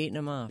 He is beating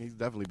them off. He's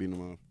definitely beating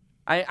them off.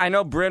 I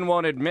know Bryn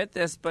won't admit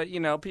this, but,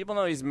 people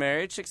know he's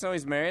married. Chicks know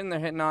he's married, and they're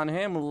hitting on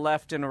him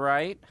left and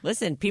right.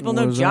 Listen, people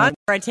know John.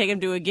 I take him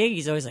to a gig.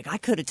 He's always like, I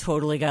could have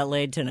totally got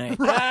laid tonight.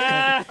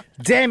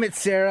 Damn it,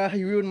 Sarah.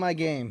 You ruined my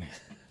game.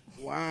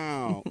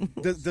 Wow.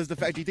 Do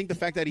you think the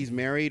fact that he's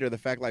married, or the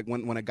fact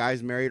when a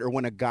guy's married, or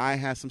when a guy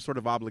has some sort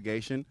of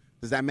obligation,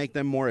 does that make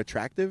them more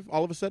attractive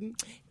all of a sudden?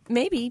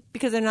 Maybe,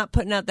 because they're not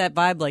putting out that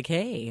vibe like,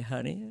 hey,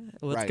 honey,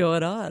 what's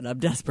going on? I'm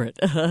desperate.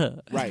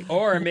 Right.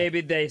 Or maybe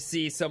they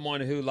see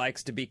someone who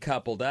likes to be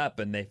coupled up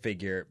and they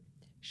figure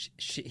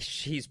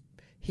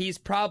he's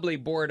probably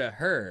bored of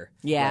her.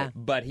 Yeah. Right?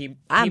 But he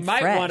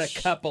might want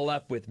to couple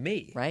up with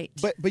me. Right.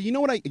 But you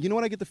know what I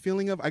get the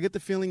feeling of? I get the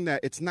feeling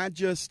that it's not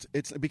just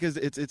because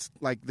it's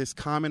like this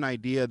common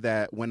idea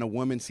that when a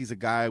woman sees a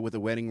guy with a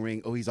wedding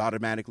ring, he's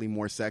automatically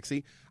more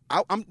sexy.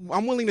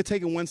 I'm willing to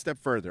take it one step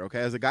further, okay?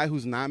 As a guy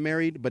who's not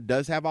married but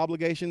does have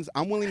obligations,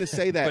 I'm willing to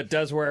say that. But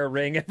does wear a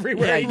ring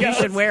everywhere he goes. You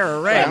should wear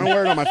a ring. I don't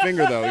wear it on my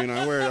finger, though.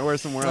 I wear it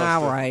somewhere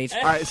else. All right.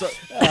 All right, so.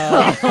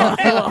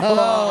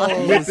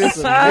 With this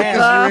ring.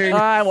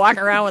 I walk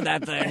around with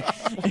that thing.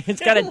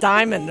 It's got a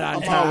diamond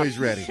on top. I'm always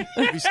ready.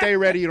 If you stay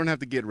ready, you don't have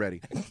to get ready.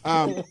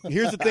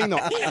 Here's the thing, though.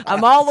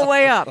 I'm all the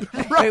way up.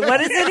 Wait,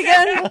 what is it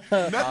again?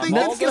 Nothing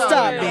can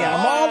stop me.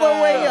 I'm all the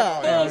way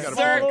up. Full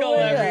circle,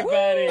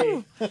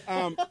 everybody.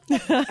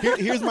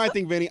 Here's my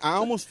thing, Vinny. I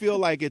almost feel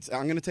like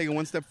I'm going to take it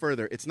one step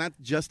further. It's not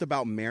just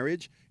about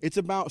marriage. It's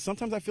about,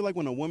 sometimes I feel like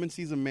when a woman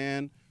sees a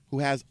man who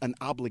has an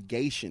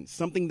obligation,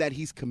 something that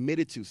he's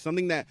committed to,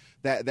 something that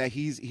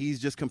he's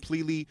just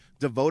completely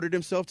devoted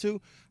himself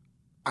to,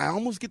 I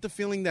almost get the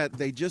feeling that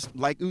they just,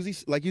 like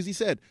Uzi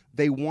said,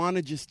 they want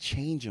to just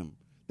change him.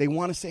 They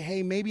want to say,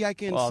 hey, maybe I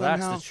can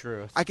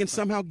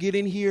somehow get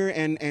in here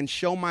and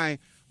show my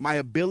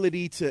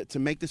ability to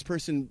make this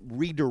person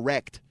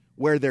redirect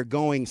where they're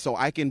going so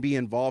I can be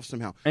involved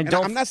somehow. And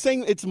I'm not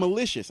saying it's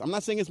malicious.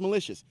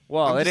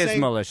 Well, it is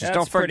malicious. That's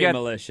don't forget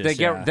malicious,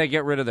 they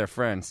get rid of their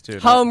friends too.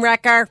 Home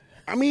wrecker.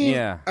 I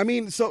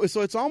mean, so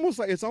it's almost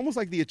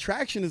like the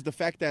attraction is the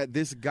fact that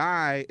this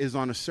guy is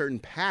on a certain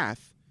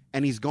path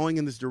and he's going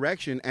in this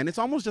direction, and it's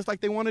almost just like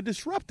they want to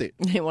disrupt it.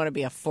 They want to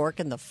be a fork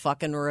in the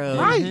fucking road.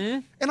 Right. Mm-hmm.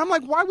 And I'm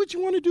like, why would you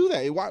want to do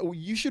that? Why,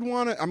 you should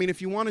want to,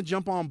 if you want to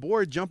jump on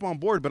board,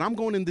 but I'm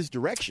going in this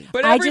direction.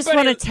 But I just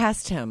want to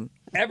test him.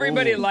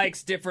 Everybody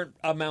likes different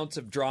amounts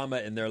of drama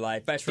in their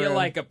life. I feel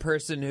like a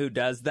person who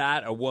does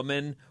that, a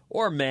woman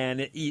or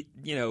man,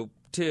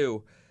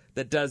 too,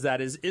 that does that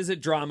is a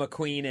drama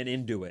queen and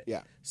into it.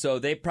 Yeah. So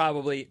they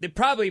probably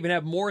even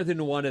have more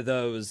than one of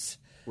those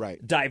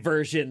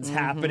diversions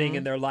happening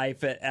in their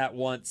life at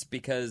once,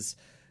 because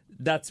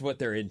that's what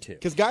they're into.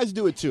 Because guys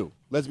do it too.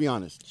 Let's be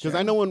honest. Because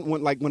I know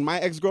when my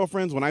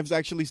ex-girlfriends, when I've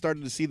actually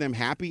started to see them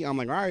happy, I'm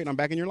like, all right, I'm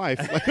back in your life.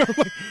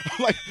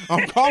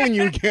 I'm calling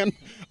you again.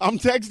 I'm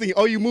texting.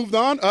 Oh, you moved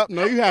on?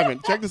 No, you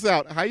haven't. Check this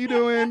out. How you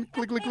doing?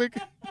 Click, click, click.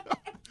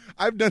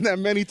 I've done that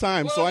many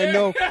times, so I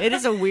know. It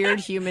is a weird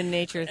human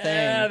nature thing.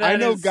 Yeah, I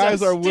know guys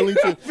so are willing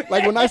to.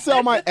 Like when I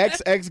saw my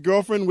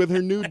ex-girlfriend with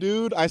her new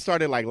dude, I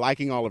started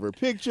liking all of her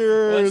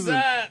pictures. What's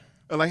that?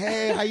 Like,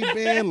 hey, how you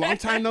been? Long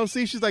time no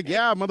see. She's like,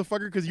 yeah,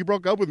 motherfucker, because you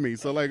broke up with me.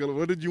 So, like,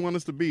 what did you want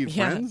us to be?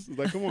 Friends?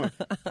 Like, come on.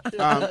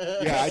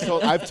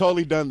 I've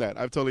totally done that.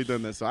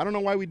 So I don't know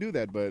why we do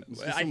that, but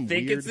I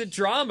think it's the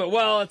drama.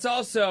 Well, it's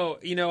also,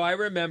 I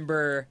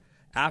remember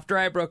after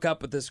I broke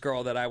up with this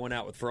girl that I went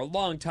out with for a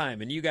long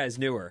time, and you guys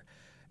knew her,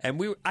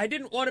 and I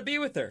didn't want to be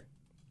with her.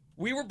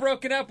 We were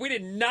broken up. We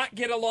did not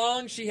get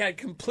along. She had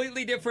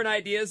completely different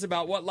ideas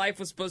about what life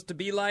was supposed to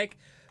be like.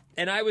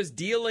 And I was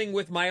dealing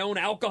with my own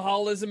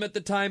alcoholism at the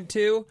time,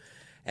 too.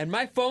 And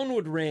my phone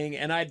would ring,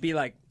 and I'd be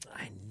like,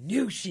 I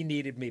knew she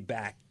needed me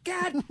back.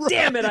 God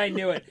damn it, I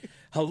knew it.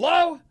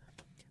 Hello?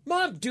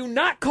 Mom, do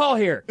not call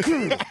here.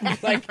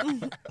 Like,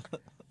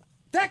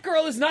 that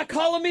girl is not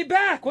calling me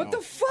back. What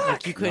the fuck?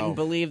 Like you couldn't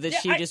believe that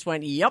she just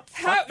went, yep,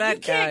 fuck that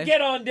you can't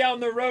get on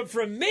down the road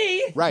from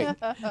me. Right.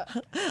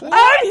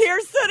 I'm here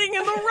sitting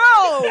in the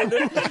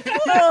road.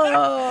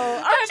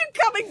 Oh, aren't you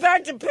coming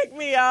back to pick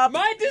me up?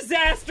 My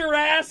disaster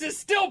ass is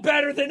still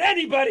better than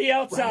anybody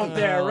else out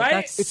there, right?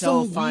 That's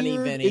so funny,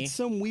 Vinny. It's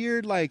some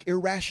weird, like,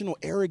 irrational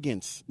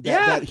arrogance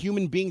that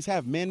human beings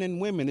have, men and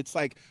women. It's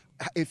like,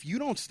 if you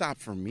don't stop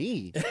for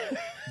me,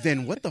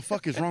 then what the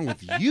fuck is wrong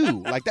with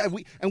you? Like that,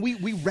 we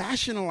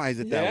rationalize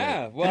it that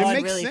way. Well, and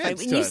it makes really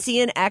sense. When you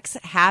see an ex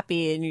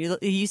happy and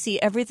you see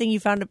everything you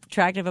found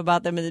attractive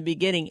about them in the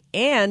beginning,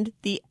 and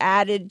the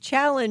added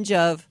challenge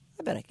of,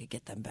 I bet I could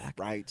get them back.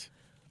 Right.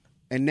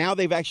 And now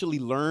they've actually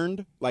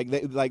learned, like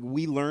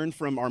we learned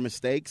from our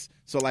mistakes.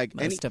 So like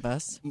most of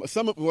us,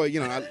 some of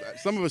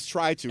us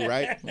try to,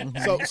 right?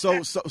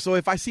 So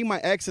if I see my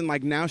ex and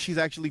like now she's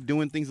actually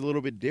doing things a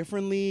little bit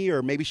differently,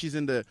 or maybe she's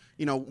into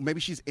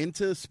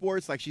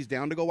sports, like she's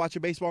down to go watch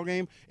a baseball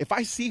game. If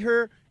I see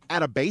her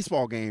at a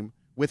baseball game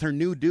with her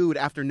new dude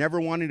after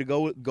never wanting to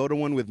go to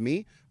one with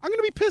me, I'm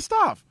gonna be pissed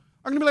off.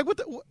 I'm gonna be like,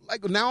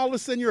 like now all of a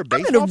sudden you're a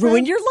baseball fan? I'm gonna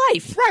ruin your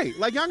life, right?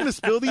 Like I'm gonna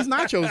spill these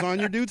nachos on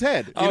your dude's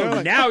head.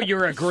 Now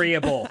you're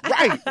agreeable,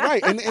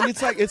 right? And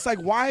it's like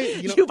why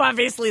you've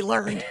obviously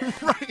learned.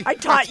 Right? I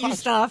taught you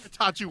stuff. I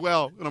taught you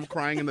well, and I'm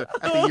crying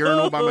at the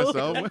urinal by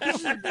myself.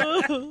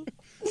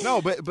 No,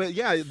 but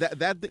yeah,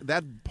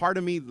 that part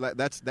of me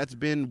that's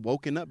been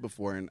woken up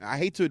before, and I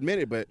hate to admit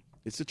it, but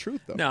it's the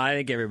truth though. No, I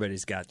think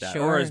everybody's got that,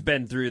 Sure. or has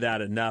been through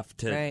that enough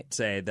to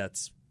say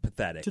that's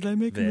pathetic. Did I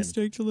make a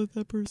mistake to let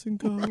that person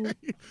go? Right.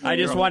 I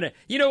just wanted,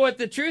 what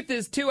the truth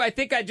is too. I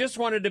think I just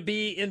wanted to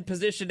be in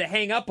position to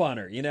hang up on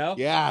her.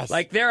 Yes.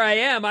 Like there I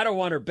am. I don't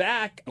want her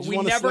back. We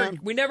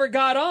never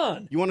got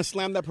on. You want to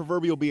slam that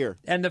proverbial beer,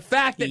 and the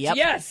fact that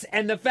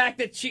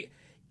she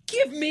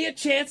give me a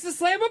chance to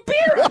slam a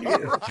beer on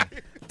you.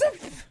 Right.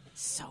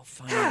 So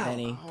funny,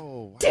 Benny.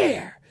 Oh, wow.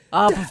 Dare.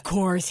 Up, of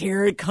course,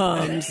 here it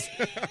comes.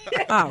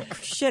 Oh,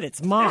 shit,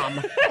 it's Mom.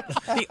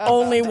 The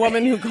only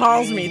woman who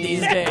calls me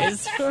these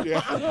days.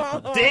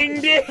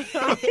 Ding, ding.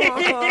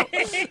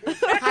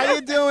 How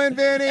you doing,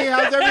 Vinny?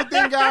 How's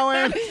everything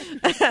going?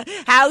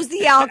 How's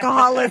the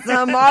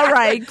alcoholism? All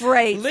right,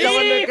 great. Leave still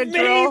under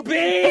control. me be.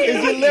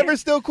 Is your liver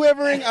still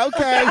quivering?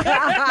 Okay.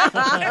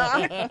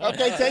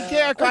 Okay, take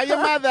care. Call your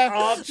mother.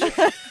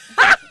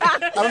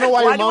 I don't know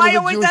why your mom Why do is I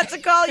always Jewish. have to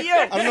call you?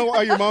 I don't know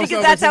why your mom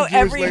because sounds that's like how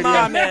some Jewish every lady.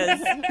 mom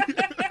is.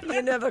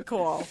 You never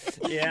call.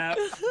 Yeah.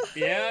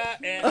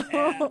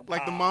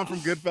 Like the mom from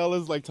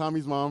Goodfellas, like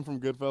Tommy's mom from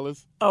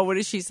Goodfellas. Oh, what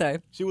did she say?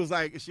 She was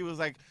like,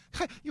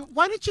 hey,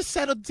 why don't you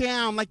settle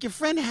down? Like your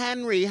friend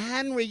Henry.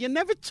 Henry, you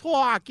never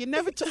talk.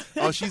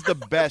 Oh, she's the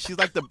best. She's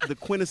like the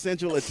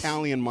quintessential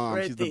Italian mom.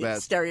 Right, She's the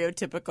best.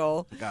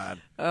 Stereotypical. God.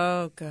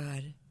 Oh,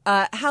 God.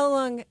 How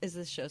long is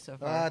this show so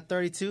far?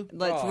 32.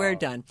 We're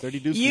done.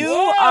 32. You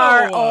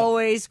are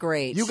always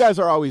great. You guys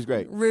are always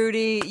great.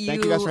 Rudy,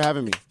 Thank you guys for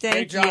having me. Thank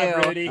Great job, you.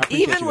 Rudy. I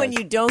appreciate Even you when guys.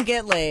 you don't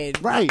get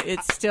laid. Right.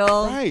 It's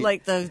still Right.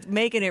 like the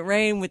making it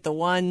rain with the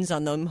ones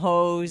on the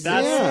hose.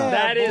 That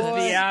is boy.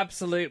 the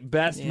absolute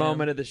best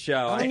moment of the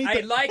show.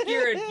 I like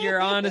your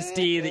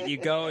honesty that you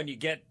go and you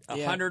get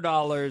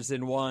 $100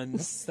 in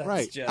ones. That's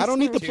Right. just I don't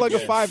need to too plug a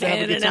good. 5 to have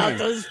a good Fanning out time.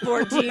 those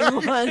 14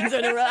 ones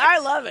in a row. I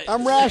love it.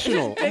 I'm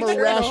rational. I'm a Picture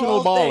the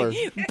rational whole baller.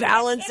 thing,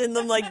 balancing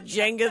them like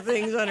Jenga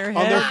things on her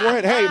head. On their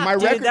forehead. Hey, my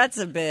Dude, record. that's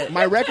a bit.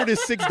 My record is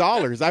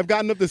 $6. I've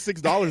gotten up to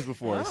 $6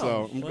 before,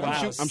 so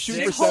I'm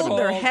shooting for Hold 7.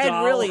 their head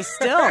really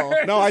still.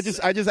 No, I just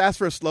asked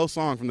for a slow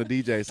song from the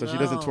DJ so she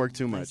doesn't twerk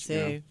too much. see. You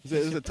know?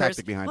 There's a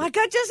tactic behind My it.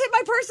 God, just hit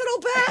my personal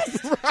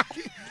best.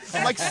 Right.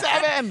 I'm like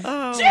 7.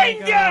 Oh,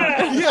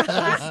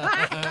 Jenga!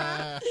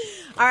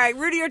 All right,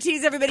 Rudy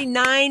Ortiz, everybody.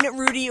 9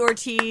 Rudy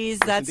Ortiz.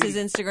 That's his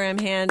Instagram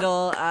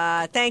handle.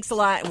 Thanks a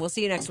lot, and we'll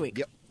see you next week.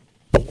 Yep.